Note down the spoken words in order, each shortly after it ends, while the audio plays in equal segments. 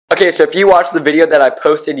Okay, so if you watched the video that I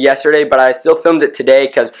posted yesterday, but I still filmed it today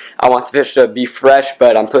because I want the fish to be fresh,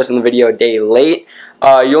 but I'm posting the video a day late,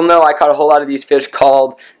 you'll know I caught a whole lot of these fish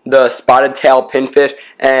called the spotted tail pinfish,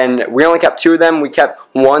 and we only kept 2 of them. We kept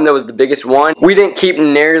one that was the biggest one. We didn't keep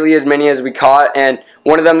nearly as many as we caught, and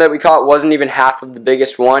one of them that we caught wasn't even half of the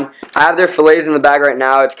biggest one. I have their fillets in the bag right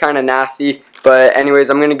now. It's kind of nasty, but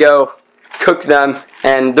anyways, I'm going to go cook them,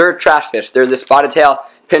 and they're trash fish. They're the spotted tail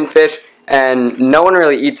pinfish, and no one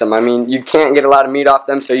really eats them. I mean, you can't get a lot of meat off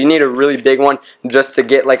them, so you need a really big one just to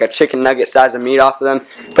get like a chicken nugget size of meat off of them.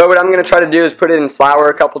 But what I'm going to try to do is put it in flour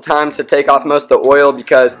a couple times to take off most of the oil,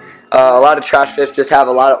 because a lot of trash fish just have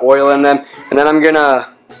a lot of oil in them. And then I'm going to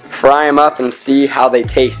fry them up and see how they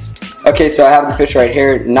taste. Okay, so I have the fish right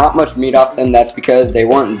here. Not much meat off them. That's because they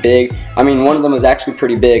weren't big. I mean, one of them was actually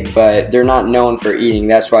pretty big, but they're not known for eating.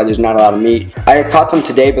 That's why there's not a lot of meat. I caught them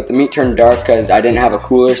today, but the meat turned dark because I didn't have a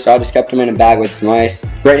cooler, so I just kept them in a bag with some ice.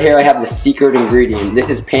 Right here I have the secret ingredient. This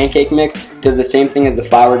is pancake mix. It does the same thing as the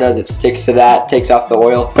flour does. It sticks to that, takes off the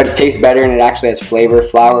oil, but it tastes better and it actually has flavor.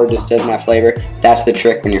 Flour just doesn't have flavor. That's the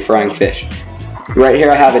trick when you're frying fish. Right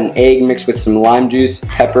here I have an egg mixed with some lime juice,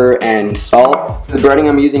 pepper, and salt. For the breading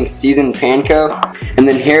I'm using seasoned panko. And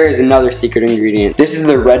then here is another secret ingredient. This is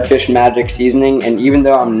the redfish magic seasoning, and even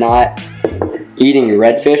though I'm not eating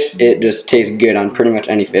redfish, it just tastes good on pretty much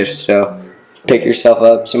any fish, so pick yourself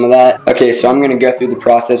up some of that. Okay, so I'm going to go through the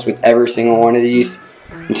process with every single one of these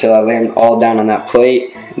until I lay them all down on that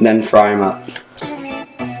plate, and then fry them up.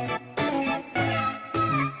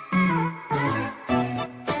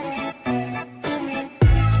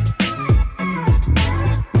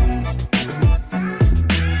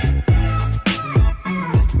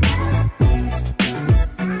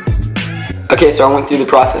 Okay, so I went through the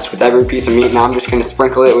process with every piece of meat. Now I'm just going to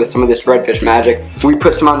sprinkle it with some of this redfish magic. We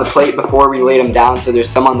put some on the plate before we laid them down, so there's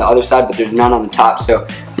some on the other side, but there's none on the top. So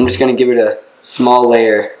I'm just going to give it a small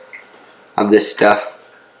layer of this stuff.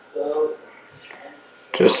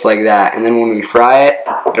 Just like that. And then when we fry it,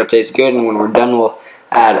 it'll taste good, and when we're done, we'll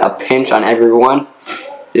add a pinch on every one.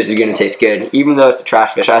 This is going to taste good. Even though it's a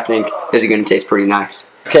trash fish, I think this is going to taste pretty nice.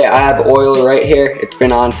 Okay, I have oil right here. It's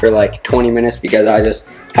been on for like 20 minutes because I just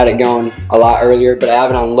had it going a lot earlier, but I have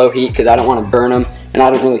it on low heat because I don't want to burn them, and I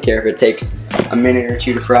don't really care if it takes a minute or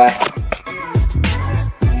 2 to fry.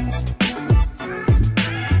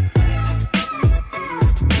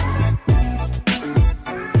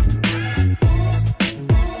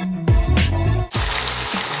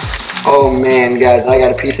 Oh man, guys, I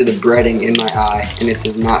got a piece of the breading in my eye, and it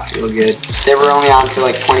does not feel good. They were only on for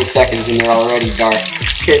like 20 seconds, and they're already dark.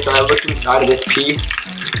 Okay, so I looked inside of this piece,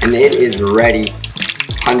 and it is ready,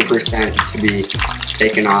 100% to be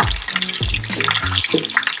taken off.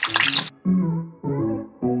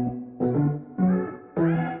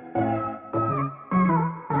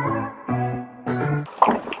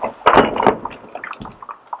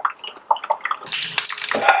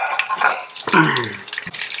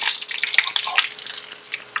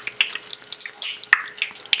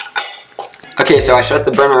 Okay, so I shut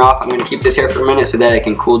the burner off. I'm going to keep this here for a minute so that it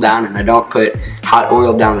can cool down and I don't put hot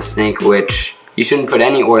oil down the sink, which you shouldn't put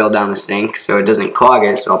any oil down the sink so it doesn't clog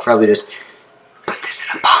it, so I'll probably just put this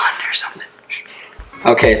in a pond or something.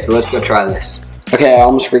 Okay, so let's go try this. Okay, I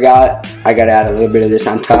almost forgot. I got to add a little bit of this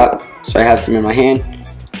on top, so I have some in my hand.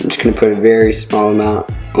 I'm just going to put a very small amount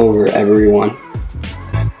over every one.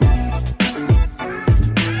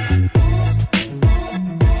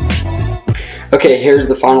 Okay, here's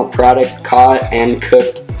the final product, caught and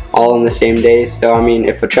cooked all in the same day. So I mean,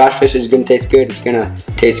 if a trash fish is gonna taste good, it's gonna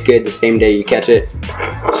taste good the same day you catch it.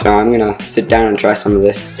 So I'm gonna sit down and try some of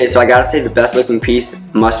this. Okay, so I gotta say the best looking piece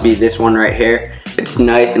must be this one right here. It's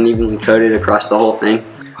nice and evenly coated across the whole thing.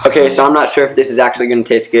 Okay, so I'm not sure if this is actually gonna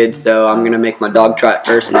taste good, so I'm gonna make my dog try it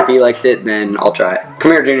first, and if he likes it, then I'll try it.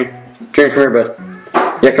 Come here, Junior. Junior, come here,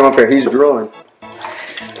 bud. Yeah, come up here. He's drooling.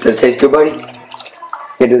 Does it taste good, buddy?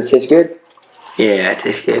 Yeah, does it taste good? Yeah, it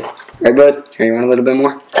tastes good. Right, bud? Here, you want a little bit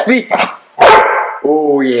more? Sweet!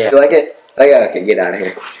 Oh, yeah. You like it? Okay, get out of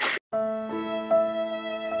here.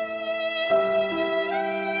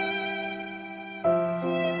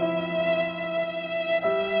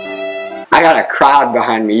 I got a crowd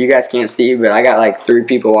behind me. You guys can't see, but I got like 3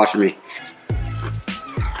 people watching me.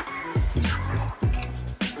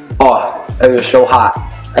 Oh, it was so hot.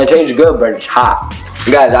 It tastes good, but it's hot.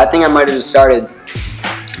 Guys, I think I might have just started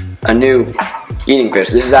a new eating fish.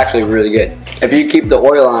 This is actually really good. If you keep the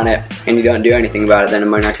oil on it and you don't do anything about it, then it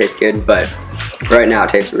might not taste good, but right now it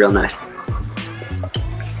tastes real nice.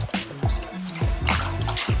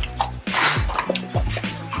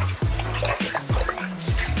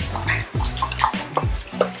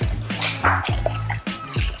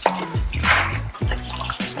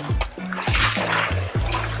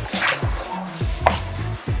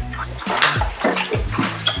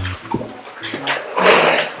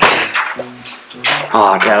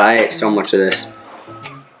 God, I ate so much of this.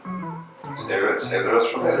 Save the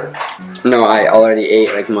rest for later. No, I already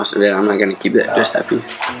ate like most of it. I'm not gonna keep that, just that piece.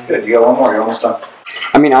 Good, you got one more, you're almost done.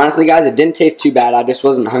 I mean, honestly, guys, it didn't taste too bad. I just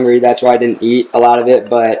wasn't hungry. That's why I didn't eat a lot of it.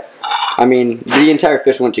 But, I mean, the entire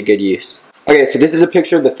fish went to good use. Okay, so this is a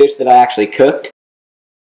picture of the fish that I actually cooked.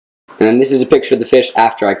 And then this is a picture of the fish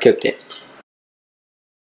after I cooked it.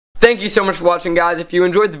 Thank you so much for watching, guys. If you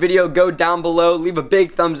enjoyed the video, go down below, leave a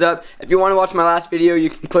big thumbs up. If you want to watch my last video, you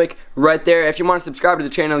can click right there. If you want to subscribe to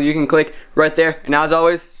the channel, you can click right there. And as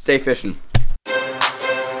always, stay fishing.